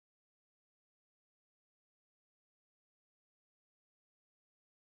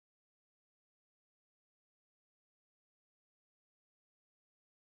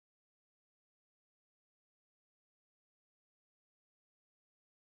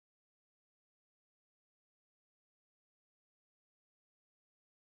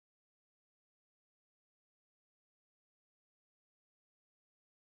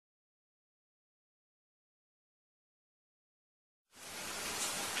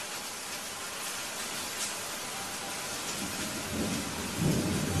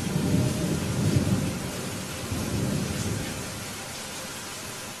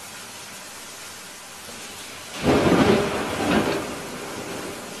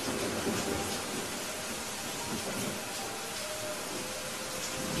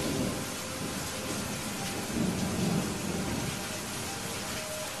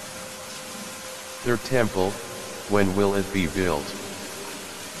third temple, when will it be built?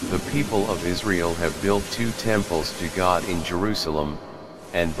 The people of Israel have built 2 temples to God in Jerusalem,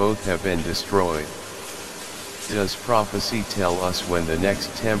 and both have been destroyed. Does prophecy tell us when the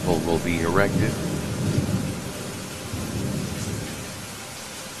next temple will be erected?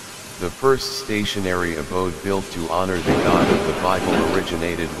 The first stationary abode built to honor the God of the Bible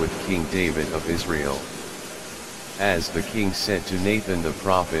originated with King David of Israel. As the king said to Nathan the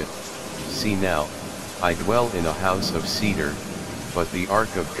prophet, "See now, I dwell in a house of cedar, but the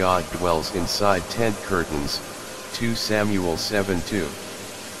ark of God dwells inside tent curtains." 2 Samuel 7:2.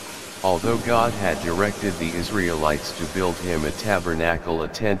 Although God had directed the Israelites to build him a tabernacle, a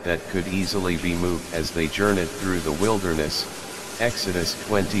tent that could easily be moved as they journeyed through the wilderness, Exodus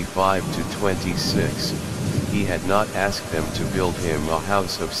 25-26, he had not asked them to build him a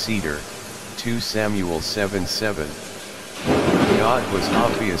house of cedar, 2 Samuel 7:7. God was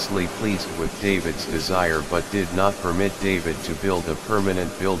obviously pleased with David's desire but did not permit David to build a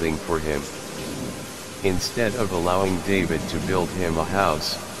permanent building for him. Instead of allowing David to build him a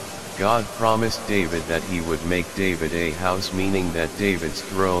house, God promised David that he would make David a house, meaning that David's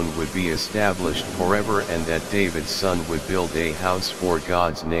throne would be established forever and that David's son would build a house for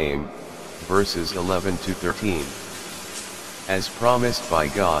God's name, verses 11-13. As promised by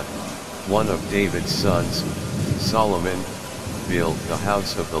God, one of David's sons, Solomon, built the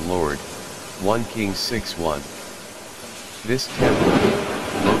house of the Lord, 1 Kings 6:1. This temple,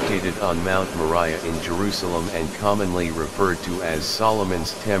 located on Mount Moriah in Jerusalem and commonly referred to as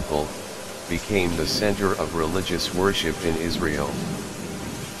Solomon's Temple, became the center of religious worship in Israel.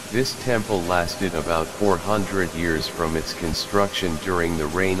 This temple lasted about 400 years from its construction during the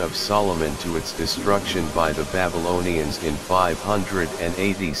reign of Solomon to its destruction by the Babylonians in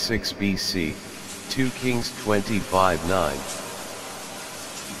 586 BC, 2 Kings 25:9.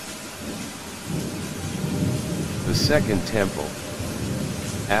 The Second Temple.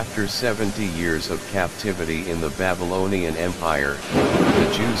 After 70 years of captivity in the Babylonian Empire, the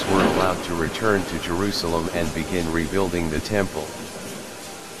Jews were allowed to return to Jerusalem and begin rebuilding the temple.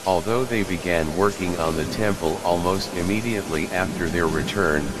 Although they began working on the temple almost immediately after their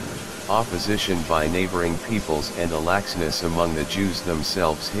return, opposition by neighboring peoples and a laxness among the Jews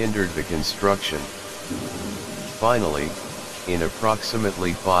themselves hindered the construction. Finally, in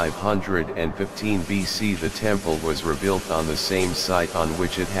approximately 515 BC, the temple was rebuilt on the same site on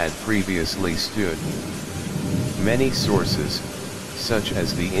which it had previously stood. Many sources, such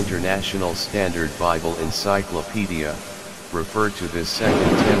as the International Standard Bible Encyclopedia, refer to this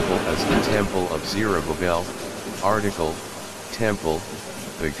second temple as the Temple of Zerubbabel. Article, Temple,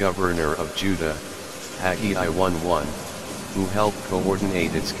 the governor of Judah, Haggai 1:1, who helped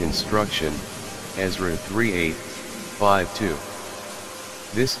coordinate its construction, Ezra 3:8, 5:2.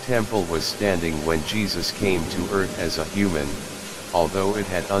 This temple was standing when Jesus came to earth as a human, although it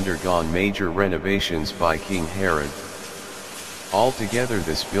had undergone major renovations by King Herod. Altogether,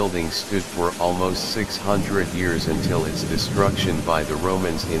 this building stood for almost 600 years until its destruction by the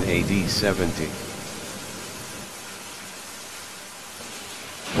Romans in AD 70.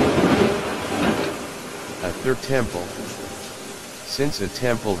 A third temple. Since a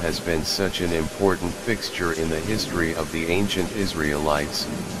temple has been such an important fixture in the history of the ancient Israelites,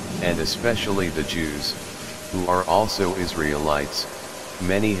 and especially the Jews, who are also Israelites,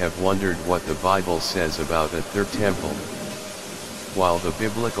 many have wondered what the Bible says about a third temple. While the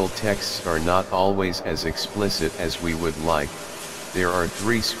biblical texts are not always as explicit as we would like, there are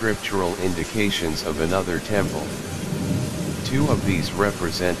 3 scriptural indications of another temple. 2 of these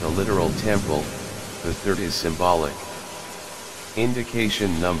represent a literal temple, the third is symbolic.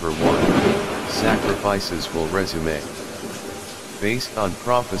 Indication number 1, sacrifices will resume. Based on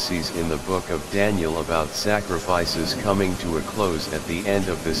prophecies in the book of Daniel about sacrifices coming to a close at the end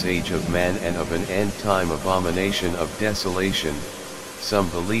of this age of man and of an end-time abomination of desolation, some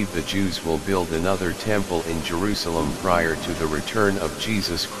believe the Jews will build another temple in Jerusalem prior to the return of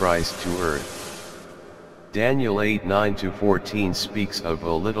Jesus Christ to earth. Daniel 8:9-14 speaks of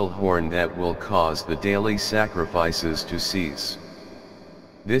a little horn that will cause the daily sacrifices to cease.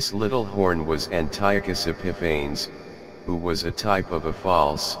 This little horn was Antiochus Epiphanes, who was a type of a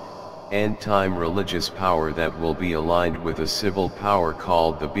false, end-time religious power that will be aligned with a civil power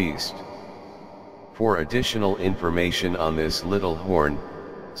called the Beast. For additional information on this little horn,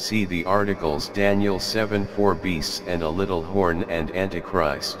 see the articles Daniel 7:4 Beasts and a Little Horn and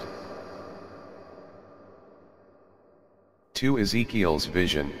Antichrist. 2. Ezekiel's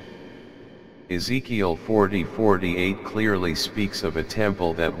vision. Ezekiel 40:48 clearly speaks of a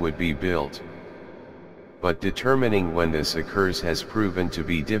temple that would be built. But determining when this occurs has proven to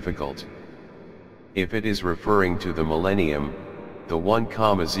be difficult. If it is referring to the millennium, the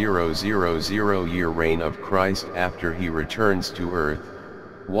 1,000 year reign of Christ after he returns to earth,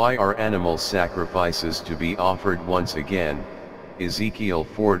 why are animal sacrifices to be offered once again? Ezekiel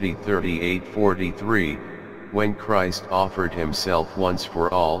 40:38-43, when Christ offered himself once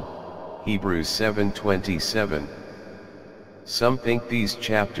for all, Hebrews 7:27. Some think these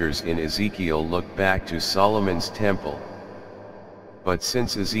chapters in Ezekiel look back to Solomon's temple. But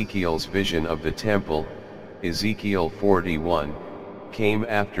since Ezekiel's vision of the temple, Ezekiel 41, came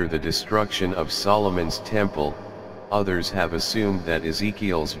after the destruction of Solomon's temple, others have assumed that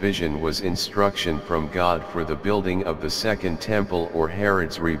Ezekiel's vision was instruction from God for the building of the second temple or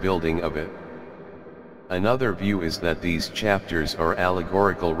Herod's rebuilding of it. Another view is that these chapters are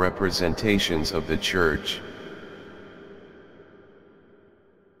allegorical representations of the church.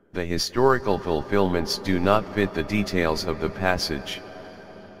 The historical fulfillments do not fit the details of the passage.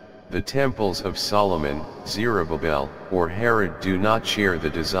 The temples of Solomon, Zerubbabel, or Herod do not share the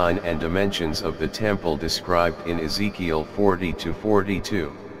design and dimensions of the temple described in Ezekiel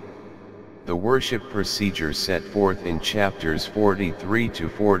 40-42. The worship procedure set forth in chapters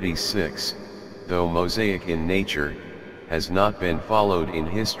 43-46, though Mosaic in nature, has not been followed in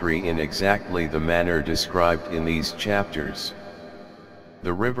history in exactly the manner described in these chapters.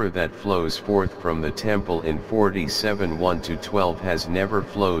 The river that flows forth from the temple in 47:1-12 has never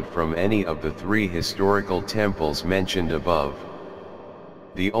flowed from any of the three historical temples mentioned above.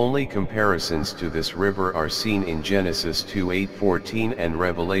 The only comparisons to this river are seen in Genesis 2:8-14 and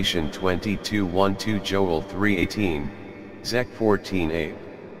Revelation 22:1-2, Joel 3:18, Zech 14:8.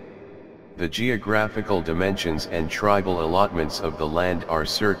 The geographical dimensions and tribal allotments of the land are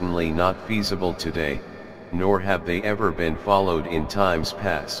certainly not feasible today, nor have they ever been followed in times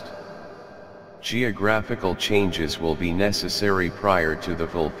past. Geographical changes will be necessary prior to the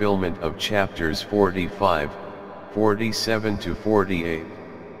fulfillment of chapters 45, 47-48.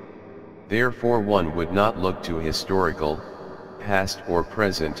 Therefore one would not look to historical, past or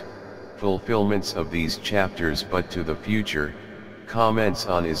present, fulfillments of these chapters but to the future. Comments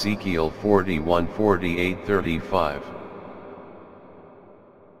on Ezekiel 41:48-35.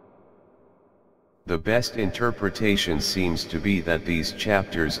 The best interpretation seems to be that these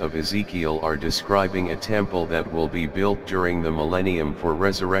chapters of Ezekiel are describing a temple that will be built during the millennium for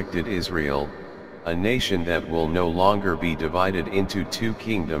resurrected Israel, a nation that will no longer be divided into two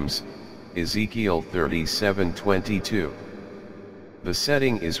kingdoms, Ezekiel 37:22. The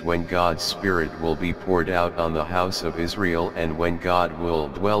setting is when God's Spirit will be poured out on the house of Israel and when God will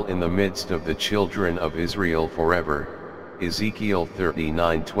dwell in the midst of the children of Israel forever, Ezekiel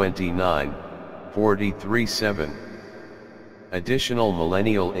 39:29. 43:7. Additional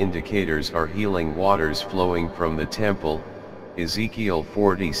millennial indicators are healing waters flowing from the temple, Ezekiel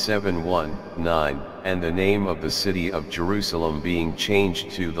 47:1-9, and the name of the city of Jerusalem being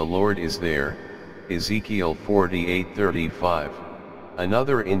changed to "the Lord is there," Ezekiel 48:35.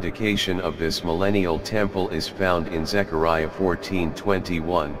 Another indication of this millennial temple is found in Zechariah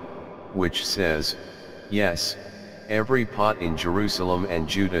 14:21, which says, "Yes, every pot in Jerusalem and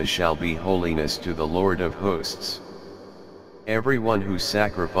Judah shall be holiness to the Lord of hosts. Everyone who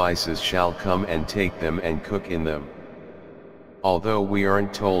sacrifices shall come and take them and cook in them." Although we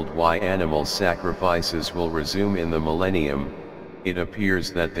aren't told why animal sacrifices will resume in the millennium, it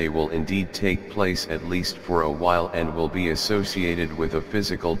appears that they will indeed take place at least for a while and will be associated with a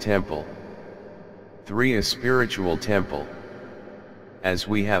physical temple. 3. A spiritual temple. As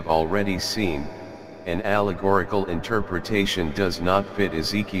we have already seen, an allegorical interpretation does not fit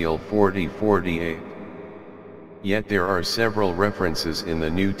Ezekiel 40:48. Yet there are several references in the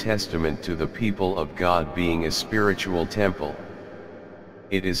New Testament to the people of God being a spiritual temple.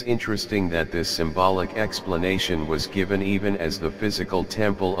 It is interesting that this symbolic explanation was given even as the physical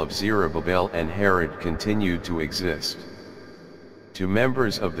temple of Zerubbabel and Herod continued to exist. To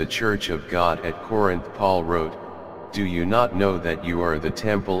members of the Church of God at Corinth, Paul wrote, "Do you not know that you are the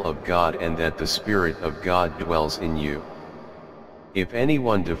temple of God and that the Spirit of God dwells in you? If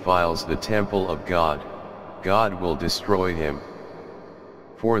anyone defiles the temple of God, God will destroy him.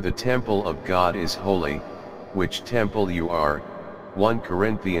 For the temple of God is holy, which temple you are." 1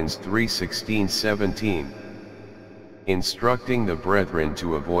 Corinthians 3:16-17. Instructing the brethren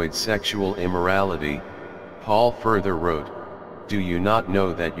to avoid sexual immorality, Paul further wrote, "Do you not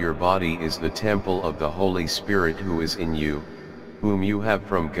know that your body is the temple of the Holy Spirit who is in you, whom you have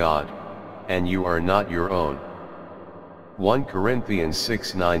from God, and you are not your own?" 1 Corinthians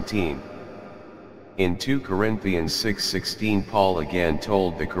 6:19. In 2 Corinthians 6:16 Paul again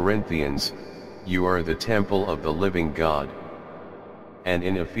told the Corinthians, "You are the temple of the living God." and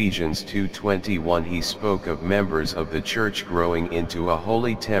in Ephesians 2:21 he spoke of members of the church growing into a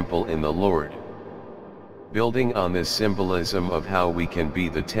holy temple in the Lord. Building on this symbolism of how we can be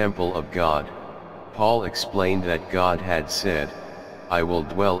the temple of God, Paul explained that God had said, "I will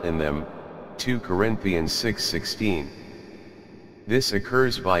dwell in them," 2 Corinthians 6:16. This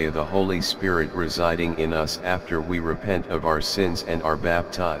occurs via the Holy Spirit residing in us after we repent of our sins and are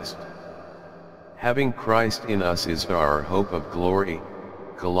baptized. Having Christ in us is our hope of glory,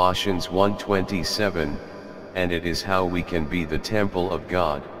 Colossians 1:27, and it is how we can be the temple of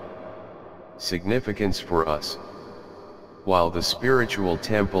God. Significance for us. While the spiritual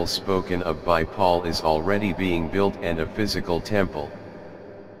temple spoken of by Paul is already being built and a physical temple,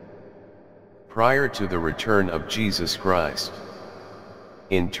 prior to the return of Jesus Christ.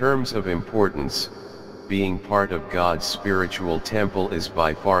 In terms of importance, being part of God's spiritual temple is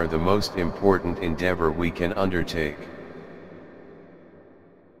by far the most important endeavor we can undertake.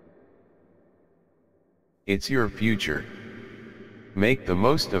 It's your future. Make the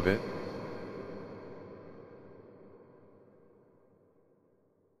most of it.